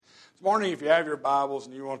This morning, if you have your Bibles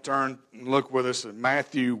and you want to turn and look with us at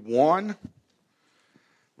Matthew 1,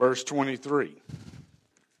 verse 23.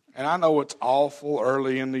 And I know it's awful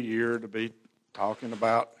early in the year to be talking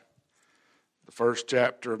about the first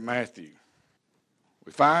chapter of Matthew.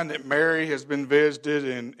 We find that Mary has been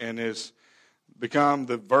visited and has become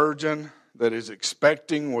the virgin that is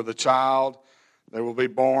expecting with a child that will be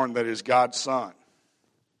born that is God's son.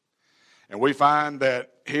 And we find that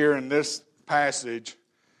here in this passage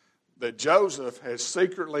that Joseph has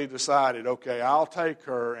secretly decided, okay, I'll take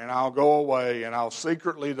her and I'll go away and I'll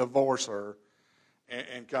secretly divorce her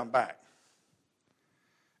and come back.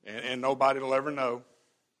 And nobody will ever know.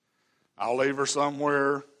 I'll leave her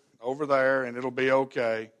somewhere over there and it'll be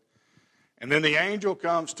okay. And then the angel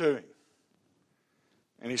comes to him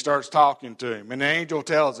and he starts talking to him. And the angel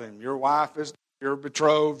tells him, your wife is your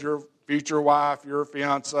betrothed, your future wife, your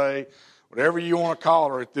fiancée, whatever you want to call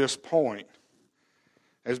her at this point,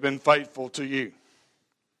 has been faithful to you.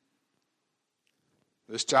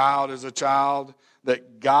 This child is a child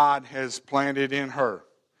that God has planted in her.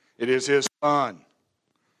 It is His son.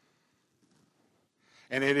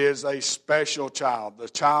 And it is a special child, the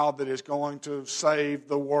child that is going to save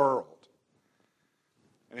the world.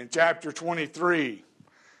 And in chapter 23,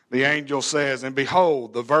 the angel says, and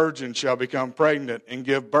behold, the virgin shall become pregnant and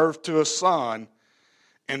give birth to a son,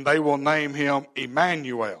 and they will name him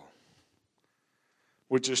Emmanuel,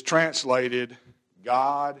 which is translated,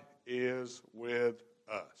 God is with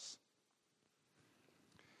us.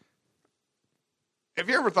 Have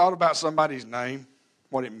you ever thought about somebody's name,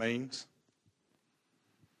 what it means?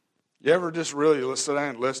 You ever just really sit down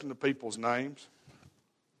and listen to people's names?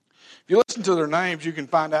 If you listen to their names, you can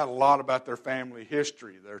find out a lot about their family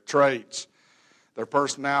history, their traits, their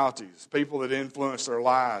personalities, people that influence their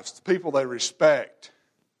lives, the people they respect,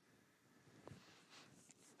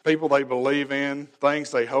 people they believe in, things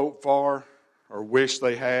they hope for or wish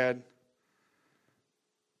they had,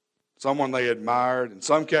 someone they admired. In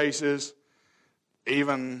some cases,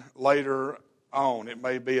 even later on, it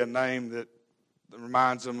may be a name that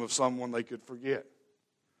reminds them of someone they could forget,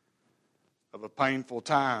 of a painful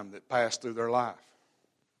time that passed through their life.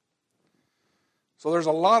 So there's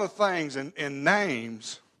a lot of things in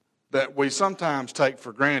names that we sometimes take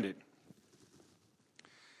for granted.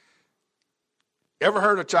 Ever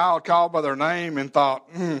heard a child called by their name and thought,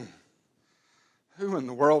 who in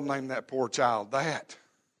the world named that poor child that?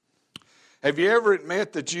 Have you ever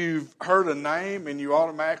admit that you've heard a name and you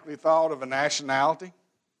automatically thought of a nationality,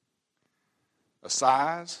 a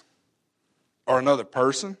size, or another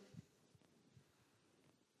person?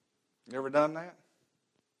 You ever done that?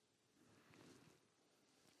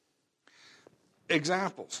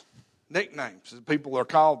 Examples, nicknames that people are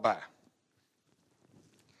called by.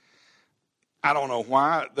 I don't know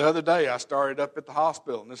why. The other day I started up at the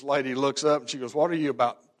hospital and this lady looks up and she goes, what are you,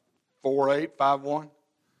 about 4'8", 5'1"?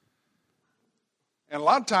 And a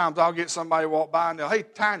lot of times I'll get somebody walk by and they'll, hey,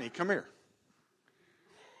 Tiny, come here.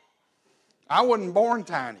 I wasn't born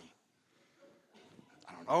tiny.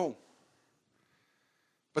 I don't know.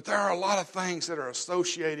 But there are a lot of things that are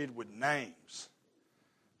associated with names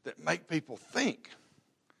that make people think,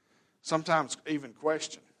 sometimes even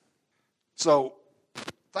question. So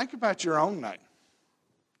think about your own name.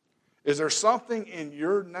 Is there something in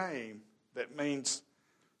your name that means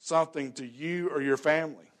something to you or your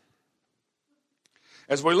family?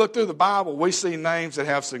 As we look through the Bible, we see names that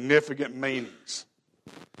have significant meanings.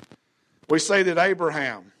 We say that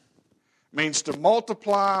Abraham means to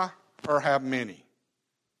multiply or have many.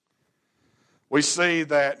 We see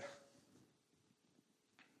that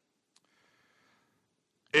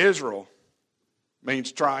Israel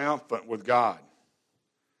means triumphant with God.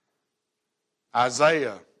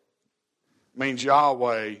 Isaiah means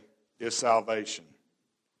Yahweh is salvation.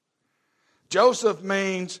 Joseph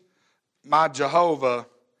means my Jehovah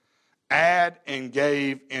add and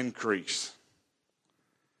gave increase.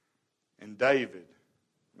 And David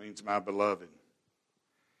means my beloved.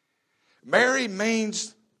 Mary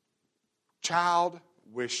means child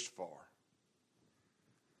wished for.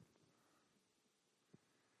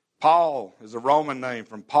 Paul is a Roman name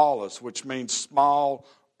from Paulus, which means small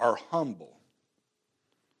or humble.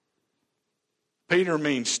 Peter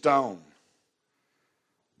means stone.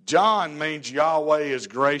 John means Yahweh is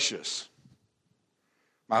gracious.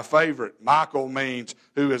 My favorite, Michael means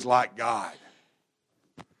who is like God.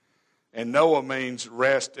 And Noah means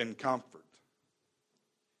rest and comfort.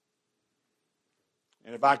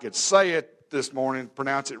 And if I could say it this morning,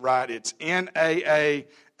 pronounce it right, it's Naaham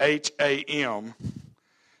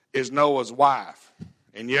is Noah's wife.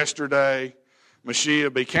 And yesterday,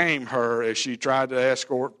 Mashiach became her as she tried to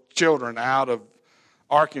escort children out of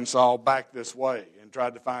Arkansas back this way and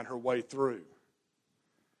tried to find her way through.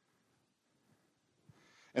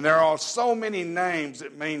 And there are so many names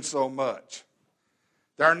that mean so much.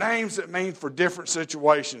 There are names that mean for different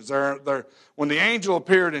situations. When the angel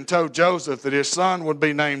appeared and told Joseph that his son would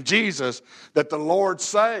be named Jesus, that the Lord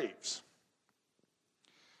saves.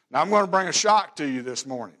 Now I'm going to bring a shock to you this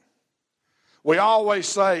morning. We always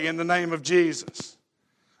say, in the name of Jesus.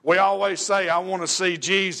 We always say, I want to see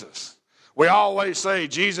Jesus. We always say,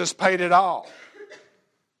 Jesus paid it all.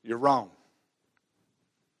 You're wrong.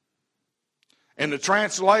 In the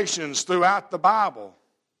translations throughout the Bible,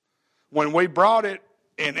 when we brought it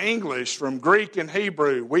in English from Greek and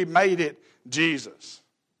Hebrew, we made it Jesus.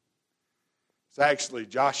 It's actually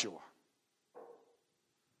Joshua.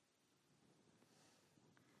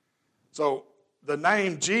 So the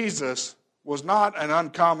name Jesus was not an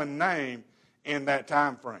uncommon name in that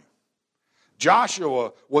time frame.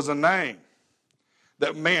 Joshua was a name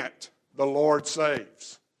that meant the Lord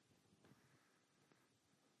saves.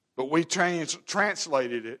 But we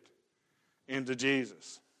translated it into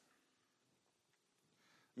Jesus.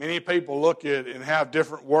 Many people look at it and have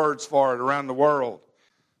different words for it around the world.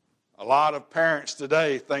 A lot of parents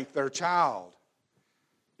today think their child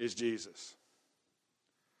is Jesus.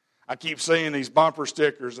 I keep seeing these bumper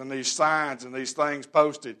stickers and these signs and these things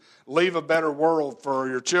posted. Leave a better world for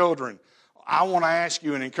your children. I want to ask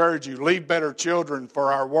you and encourage you, leave better children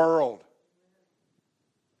for our world.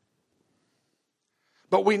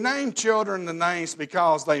 But we name children the names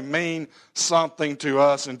because they mean something to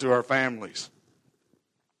us and to our families.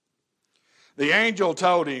 The angel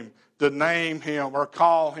told him to name him or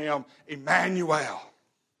call him Emmanuel.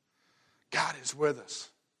 God is with us.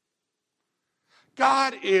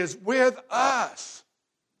 God is with us.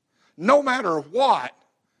 No matter what,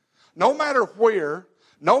 no matter where,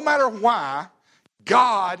 no matter why,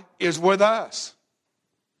 God is with us.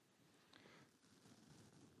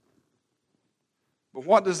 But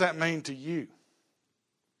what does that mean to you?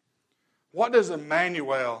 What does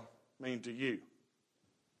Emmanuel mean to you?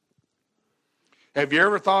 Have you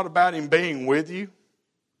ever thought about him being with you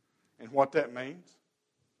and what that means?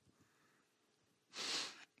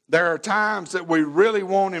 There are times that we really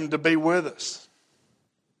want him to be with us.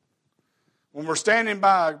 When we're standing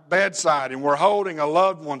by a bedside and we're holding a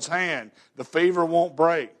loved one's hand, the fever won't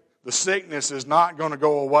break. The sickness is not going to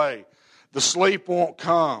go away. The sleep won't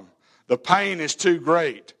come. The pain is too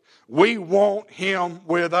great. We want him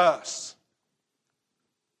with us.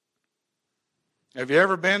 Have you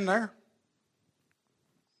ever been there?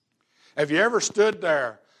 Have you ever stood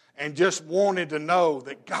there and just wanted to know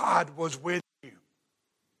that God was with you?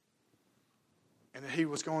 And that he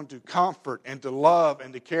was going to comfort and to love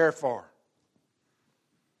and to care for?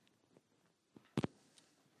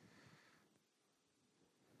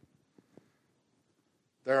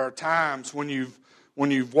 There are times when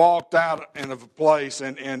you've walked out in a place,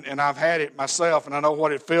 and I've had it myself, and I know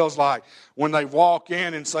what it feels like, when they walk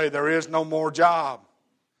in and say there is no more job.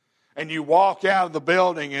 And you walk out of the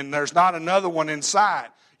building and there's not another one in sight.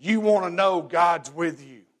 You want to know God's with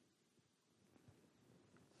you.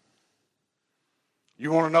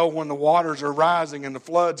 You want to know when the waters are rising and the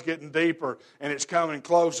flood's getting deeper and it's coming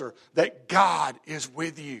closer, that God is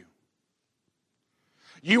with you.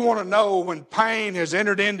 You want to know when pain has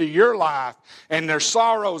entered into your life and there's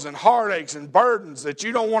sorrows and heartaches and burdens that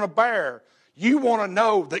you don't want to bear. You want to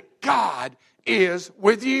know that God is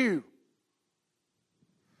with you.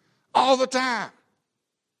 All the time.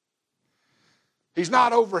 He's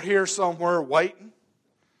not over here somewhere waiting.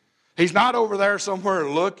 He's not over there somewhere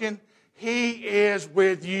looking. He is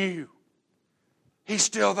with you. He's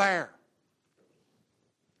still there.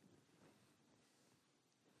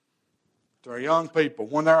 To our young people,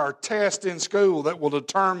 when there are tests in school that will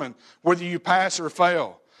determine whether you pass or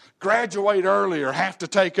fail, graduate early or have to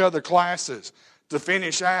take other classes to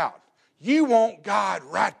finish out, you want God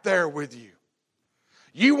right there with you.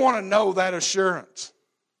 You want to know that assurance.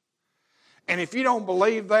 And if you don't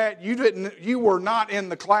believe that, you were not in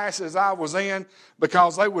the classes I was in,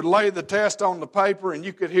 because they would lay the test on the paper and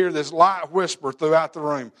you could hear this light whisper throughout the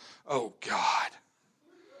room, "Oh God."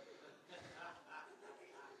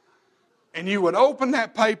 And you would open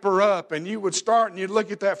that paper up and you would start and you'd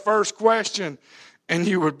look at that first question and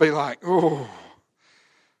you would be like, "Oh,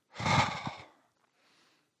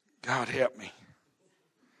 God help me."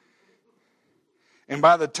 And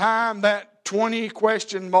by the time that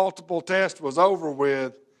 20-question multiple test was over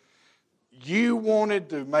with, you wanted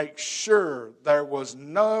to make sure there was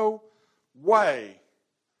no way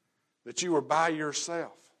that you were by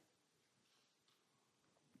yourself.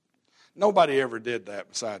 Nobody ever did that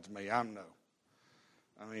besides me.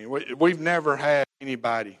 I mean, we've never had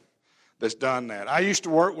anybody that's done that. I used to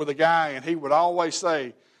work with a guy, and he would always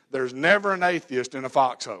say, there's never an atheist in a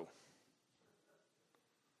foxhole.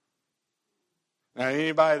 Now,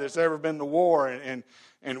 anybody that's ever been to war and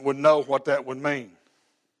would know what that would mean.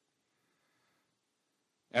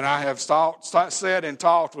 And I have said and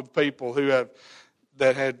talked with people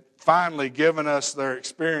that had finally given us their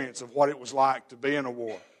experience of what it was like to be in a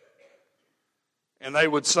war. And they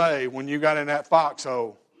would say, when you got in that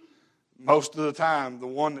foxhole, most of the time, the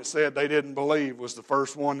one that said they didn't believe was the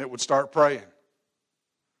first one that would start praying.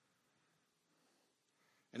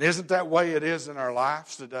 And isn't that the way it is in our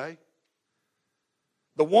lives today?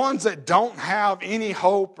 The ones that don't have any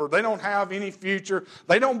hope or they don't have any future,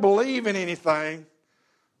 they don't believe in anything,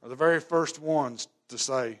 are the very first ones to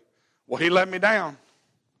say, well, he let me down.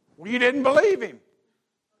 Well, you didn't believe him.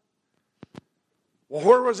 Well,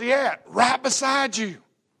 where was he at? Right beside you.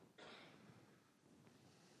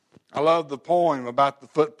 I love the poem about the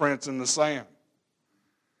footprints in the sand.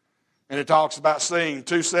 And it talks about seeing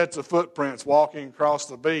two sets of footprints walking across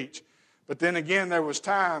the beach. But then again, there was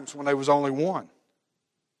times when there was only one.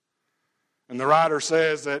 And the writer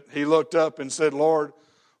says that he looked up and said, Lord,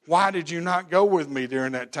 why did you not go with me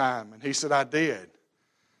during that time? And he said, I did.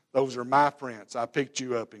 Those are my prints. I picked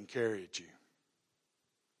you up and carried you.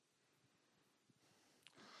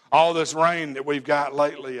 All this rain that we've got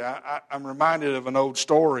lately, I'm reminded of an old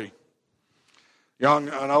story. An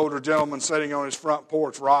older gentleman sitting on his front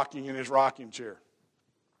porch rocking in his rocking chair.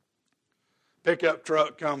 Pickup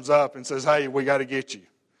truck comes up and says, hey, we got to get you.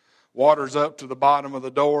 Water's up to the bottom of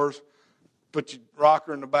the doors. Put your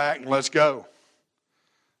rocker in the back and let's go.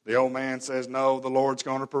 The old man says, no, the Lord's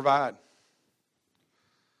going to provide.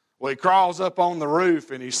 Well, he crawls up on the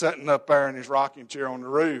roof and he's sitting up there in his rocking chair on the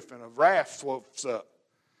roof and a raft floats up.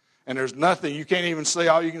 And there's nothing, you can't even see,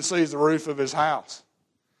 all you can see is the roof of his house.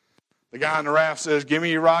 The guy in the raft says, give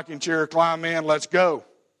me your rocking chair, climb in, let's go.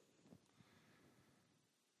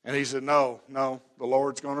 And he said, no, the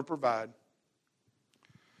Lord's going to provide.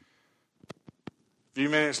 A few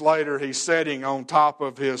minutes later, he's sitting on top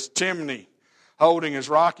of his chimney, holding his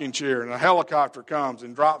rocking chair, and a helicopter comes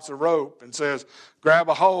and drops a rope and says, grab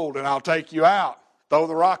a hold and I'll take you out. Throw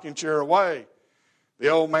the rocking chair away. The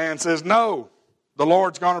old man says, no, the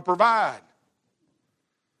Lord's going to provide.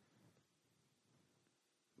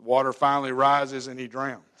 The water finally rises and he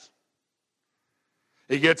drowns.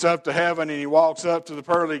 He gets up to heaven and he walks up to the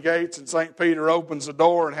pearly gates and St. Peter opens the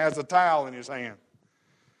door and has a towel in his hand.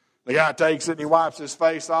 The guy takes it and he wipes his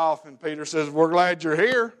face off and Peter says, we're glad you're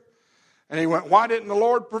here. And he went, why didn't the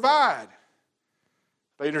Lord provide?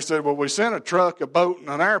 Peter said, well, we sent a truck, a boat, and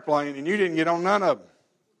an airplane and you didn't get on none of them.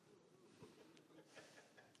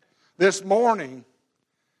 This morning,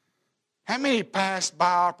 how many passed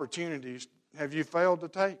by opportunities have you failed to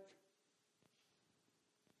take?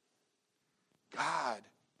 God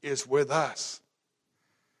is with us.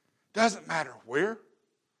 Doesn't matter where,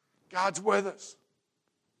 God's with us.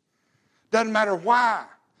 Doesn't matter why,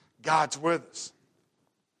 God's with us.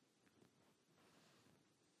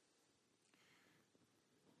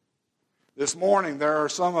 This morning, there are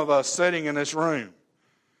some of us sitting in this room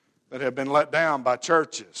that have been let down by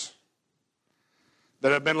churches,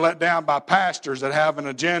 that have been let down by pastors that have an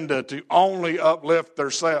agenda to only uplift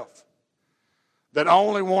themselves, that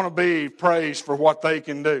only want to be praised for what they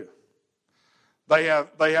can do. They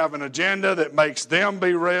have an agenda that makes them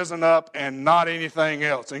be risen up and not anything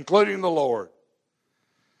else, including the Lord.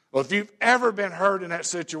 Well, if you've ever been hurt in that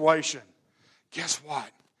situation, guess what?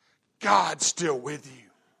 God's still with you.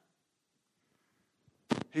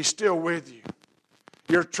 He's still with you.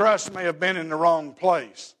 Your trust may have been in the wrong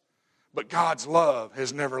place, but God's love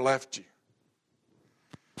has never left you.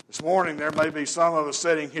 This morning, there may be some of us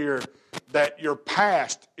sitting here that your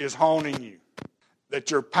past is haunting you.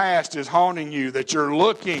 That your past is haunting you. That you're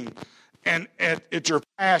looking at your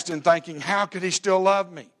past and thinking, how could he still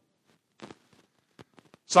love me?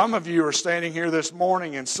 Some of you are standing here this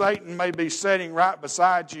morning and Satan may be sitting right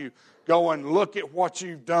beside you going, look at what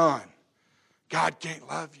you've done. God can't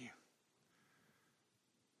love you.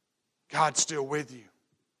 God's still with you.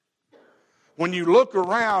 When you look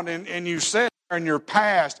around and you sit there and your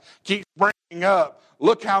past keeps bringing up,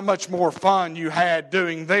 look how much more fun you had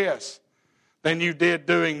doing this than you did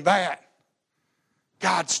doing that.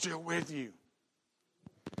 God's still with you.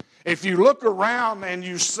 If you look around and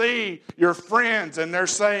you see your friends and they're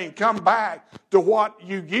saying, come back to what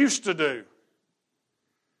you used to do,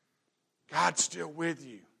 God's still with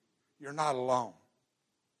you. You're not alone.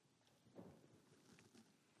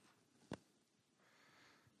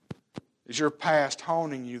 Is your past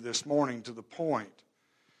haunting you this morning to the point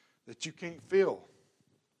that you can't feel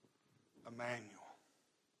Emmanuel.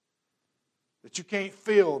 That you can't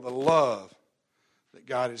feel the love that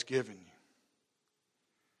God has given you.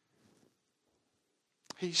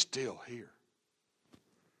 He's still here.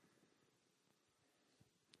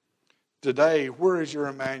 Today, where is your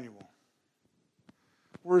Emmanuel?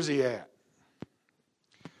 Where is he at?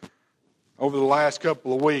 Over the last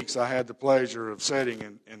couple of weeks, I had the pleasure of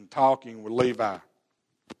sitting and talking with Levi.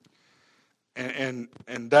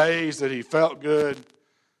 And days that he felt good,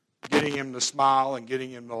 getting him to smile and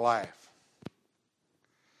getting him to laugh.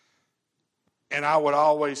 And I would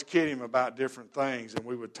always kid him about different things, and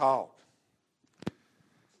we would talk.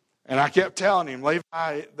 And I kept telling him,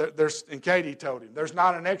 Levi, and Katie told him, there's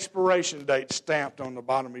not an expiration date stamped on the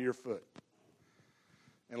bottom of your foot.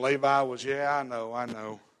 And Levi was, yeah, I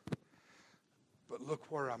know. But look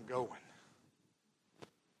where I'm going.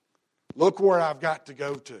 Look where I've got to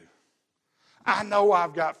go to. I know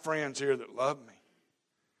I've got friends here that love me.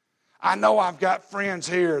 I know I've got friends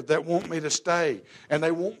here that want me to stay, and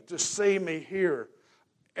they want to see me here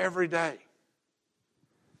every day.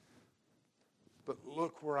 But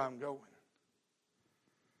look where I'm going.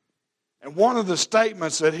 And one of the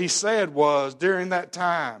statements that he said was, during that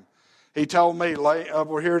time, he told me,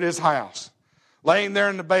 we're here at his house, laying there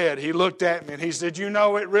in the bed, he looked at me and he said, you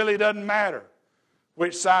know, it really doesn't matter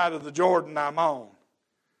which side of the Jordan I'm on.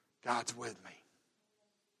 God's with me.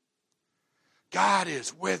 God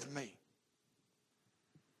is with me.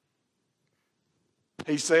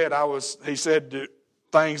 He said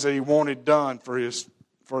things that he wanted done for his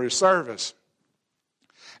service.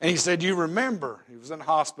 And he said, you remember, he was in the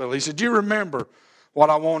hospital, he said, you remember what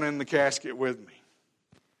I want in the casket with me.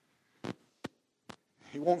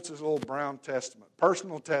 He wants his little brown testament,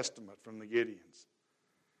 personal testament from the Gideons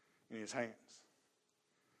in his hands.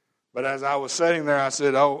 But as I was sitting there, I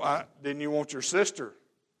said, didn't you want your sister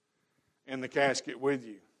in the casket with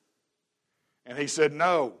you? And he said,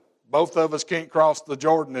 no, both of us can't cross the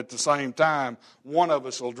Jordan at the same time. One of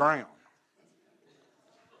us will drown.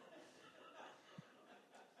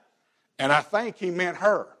 And I think he meant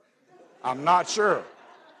her. I'm not sure.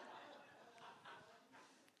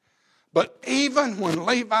 But even when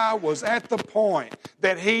Levi was at the point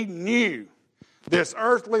that he knew this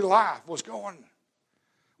earthly life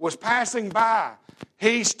was passing by,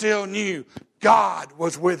 he still knew God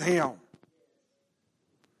was with him.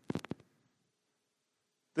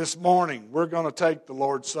 This morning, we're going to take the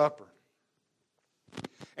Lord's Supper.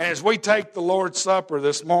 And as we take the Lord's Supper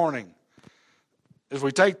this morning, as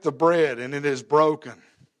we take the bread and it is broken,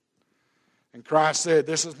 and Christ said,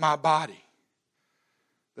 this is my body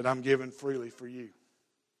that I'm giving freely for you.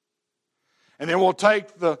 And then we'll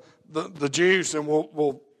take the juice and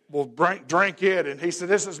we'll drink it. And he said,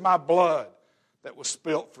 this is my blood that was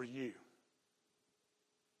spilt for you.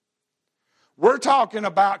 We're talking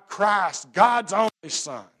about Christ, God's only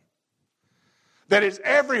Son, that is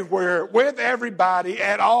everywhere with everybody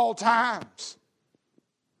at all times.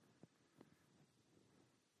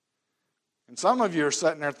 And some of you are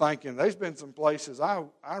sitting there thinking, there's been some places I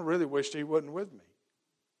really wished he wasn't with me.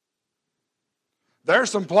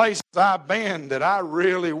 There's some places I've been that I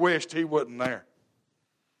really wished he wasn't there.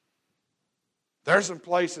 There's some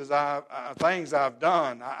places, things I've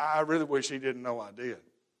done, I really wish he didn't know I did.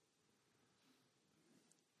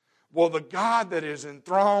 Well, the God that is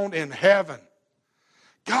enthroned in heaven,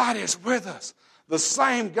 God is with us. The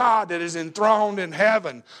same God that is enthroned in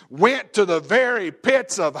heaven went to the very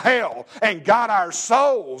pits of hell and got our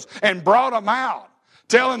souls and brought them out,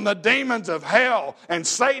 telling the demons of hell and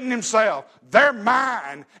Satan himself, they're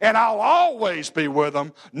mine and I'll always be with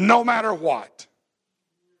them no matter what.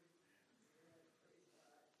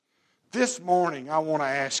 This morning I want to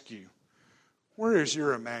ask you, where is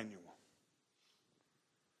your Emmanuel?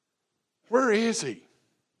 Where is he?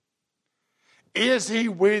 Is he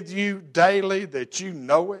with you daily that you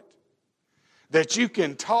know it? That you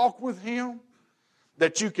can talk with him?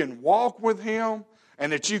 That you can walk with him?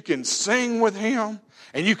 And that you can sing with him?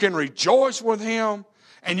 And you can rejoice with him?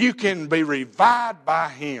 And you can be revived by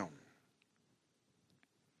him?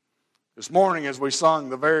 This morning as we sung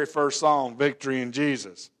the very first song, Victory in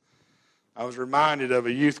Jesus, I was reminded of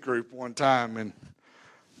a youth group one time, and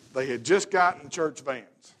they had just gotten church vans.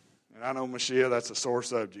 And I know, Michelle, that's a sore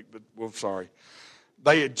subject, but we're sorry.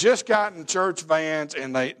 They had just gotten church vans,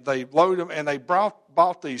 and they loaded them, and they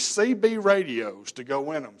bought these CB radios to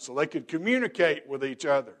go in them so they could communicate with each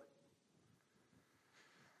other.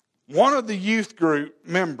 One of the youth group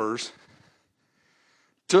members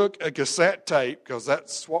took a cassette tape, because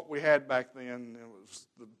that's what we had back then. It was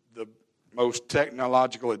the most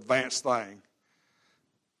technological advanced thing.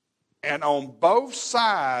 And on both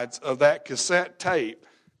sides of that cassette tape,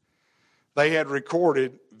 they had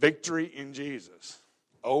recorded victory in Jesus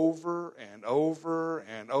over and over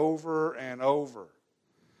and over and over.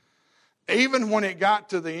 Even when it got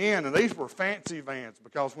to the end, and these were fancy vans,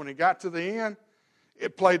 because when it got to the end,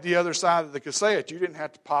 it played the other side of the cassette. You didn't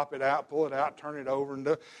have to pop it out, pull it out, turn it over, and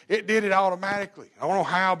it did it automatically. I don't know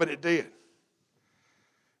how, but it did.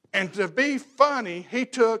 And to be funny, he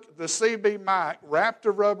took the CB mic, wrapped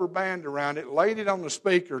a rubber band around it, laid it on the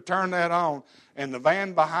speaker, turned that on, and the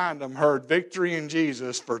van behind him heard Victory in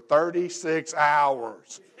Jesus for 36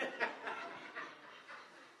 hours.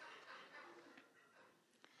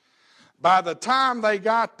 By the time they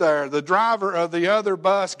got there, the driver of the other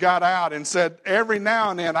bus got out and said, every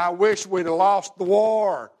now and then, I wish we'd have lost the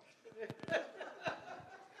war.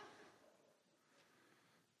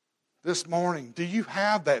 This morning, do you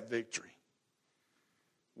have that victory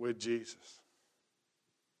with Jesus?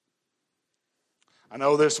 I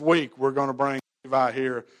know this week we're going to bring Levi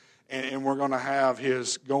here and we're going to have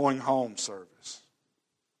his going home service.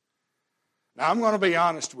 Now, I'm going to be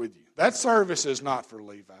honest with you. That service is not for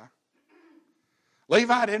Levi.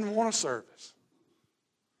 Levi didn't want a service.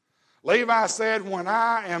 Levi said, when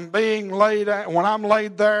I'm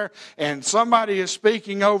laid there and somebody is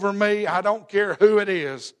speaking over me, I don't care who it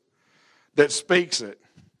is that speaks it.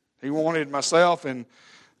 He wanted myself and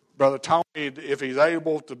Brother Tony, if he's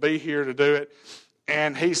able to be here to do it.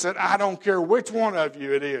 And he said, I don't care which one of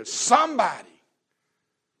you it is. Somebody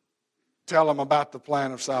tell them about the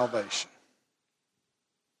plan of salvation.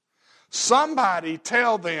 Somebody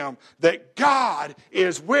tell them that God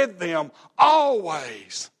is with them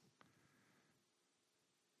always.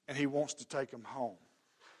 And he wants to take them home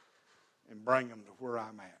and bring them to where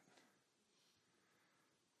I'm at.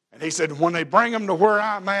 And he said, when they bring them to where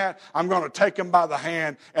I'm at, I'm going to take them by the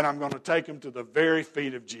hand and I'm going to take them to the very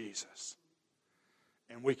feet of Jesus.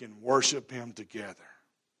 And we can worship him together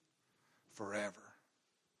forever.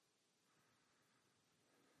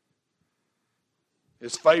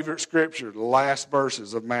 His favorite scripture, the last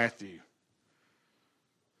verses of Matthew.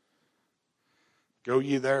 Go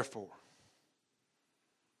ye therefore,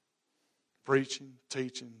 preaching,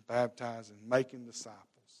 teaching, baptizing, making disciples.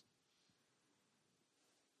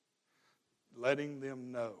 Letting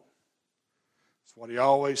them know. That's what he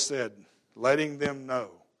always said. Letting them know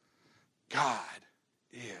God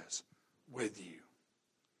is with you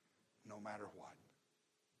no matter what.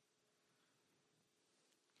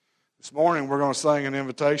 This morning we're going to sing an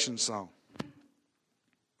invitation song.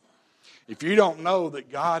 If you don't know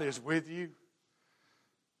that God is with you,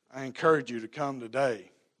 I encourage you to come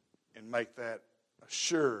today and make that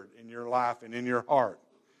assured in your life and in your heart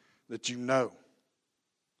that you know.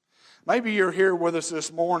 Maybe you're here with us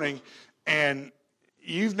this morning and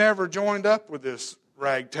you've never joined up with this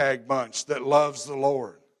ragtag bunch that loves the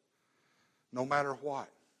Lord, no matter what.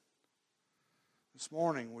 This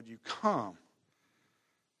morning, would you come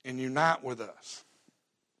and unite with us?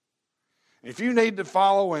 If you need to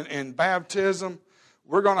follow in baptism,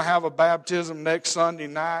 we're going to have a baptism next Sunday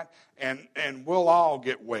night, and we'll all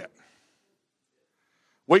get wet.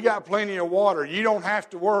 We got plenty of water. You don't have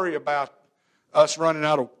to worry about us running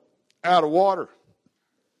out of water.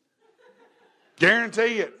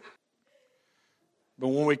 Guarantee it. But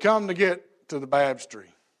when we come to get to the baptistry,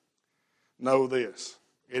 know this.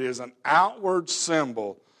 It is an outward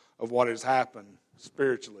symbol of what has happened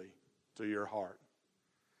spiritually to your heart.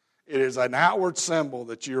 It is an outward symbol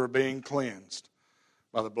that you are being cleansed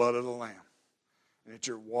by the blood of the Lamb. And that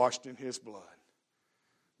you're washed in his blood.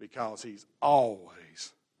 Because he's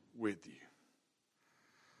always with you.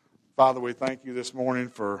 Father, we thank you this morning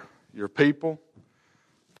for your people.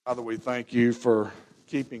 Father, we thank you for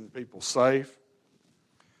keeping people safe.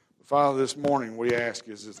 Father, this morning we ask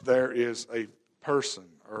is if there is a person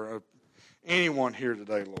or anyone here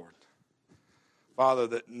today, Lord, Father,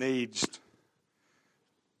 that needs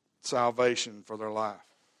salvation for their life.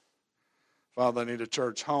 Father, they need a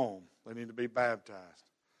church home. They need to be baptized.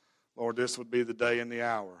 Lord, this would be the day and the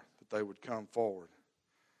hour that they would come forward.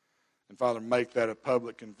 And Father, make that a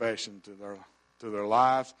public confession to their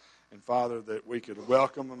lives. And Father, that we could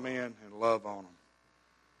welcome them in and love on them.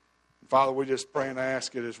 And Father, we just pray and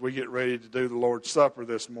ask it as we get ready to do the Lord's Supper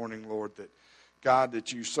this morning, Lord, that God,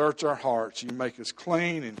 that you search our hearts, you make us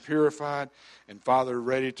clean and purified, and Father,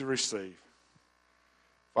 ready to receive.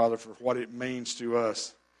 Father, for what it means to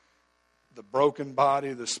us, the broken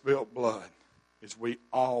body, the spilt blood, is we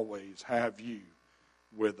always have you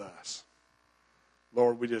with us.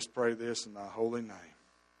 Lord, we just pray this in thy holy name.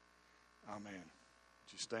 Amen.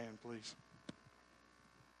 Would you stand, please?